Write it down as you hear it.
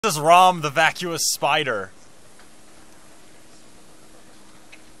This is Rom the Vacuous Spider.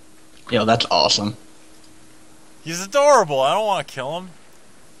 Yo, that's awesome. He's adorable. I don't want to kill him.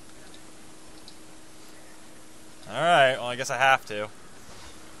 Alright, well I guess I have to.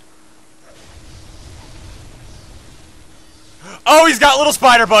 Oh, he's got little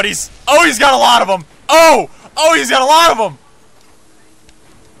spider buddies! Oh, he's got a lot of them! Oh! Oh, he's got a lot of them!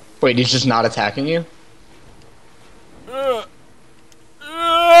 Wait, he's just not attacking you? Ah!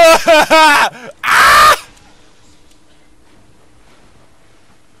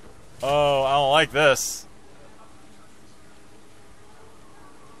 Oh, I don't like this.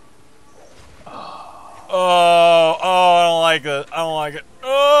 Oh, I don't like it. I don't like it.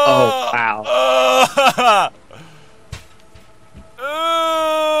 Oh, wow.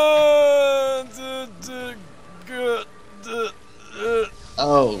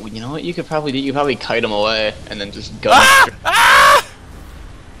 Oh, you know what you could probably do? You could probably kite him away and then just go.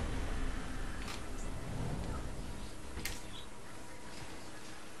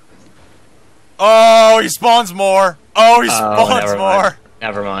 Oh, he spawns more. Oh, he spawns more.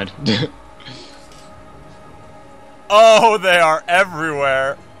 Never mind. Oh, they are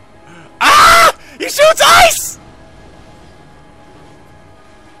everywhere. Ah! He shoots ice!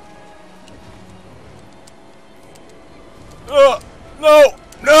 No!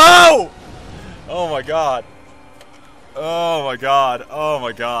 No! Oh my god. Oh my god. Oh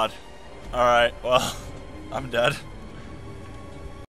my god. Alright, well, I'm dead.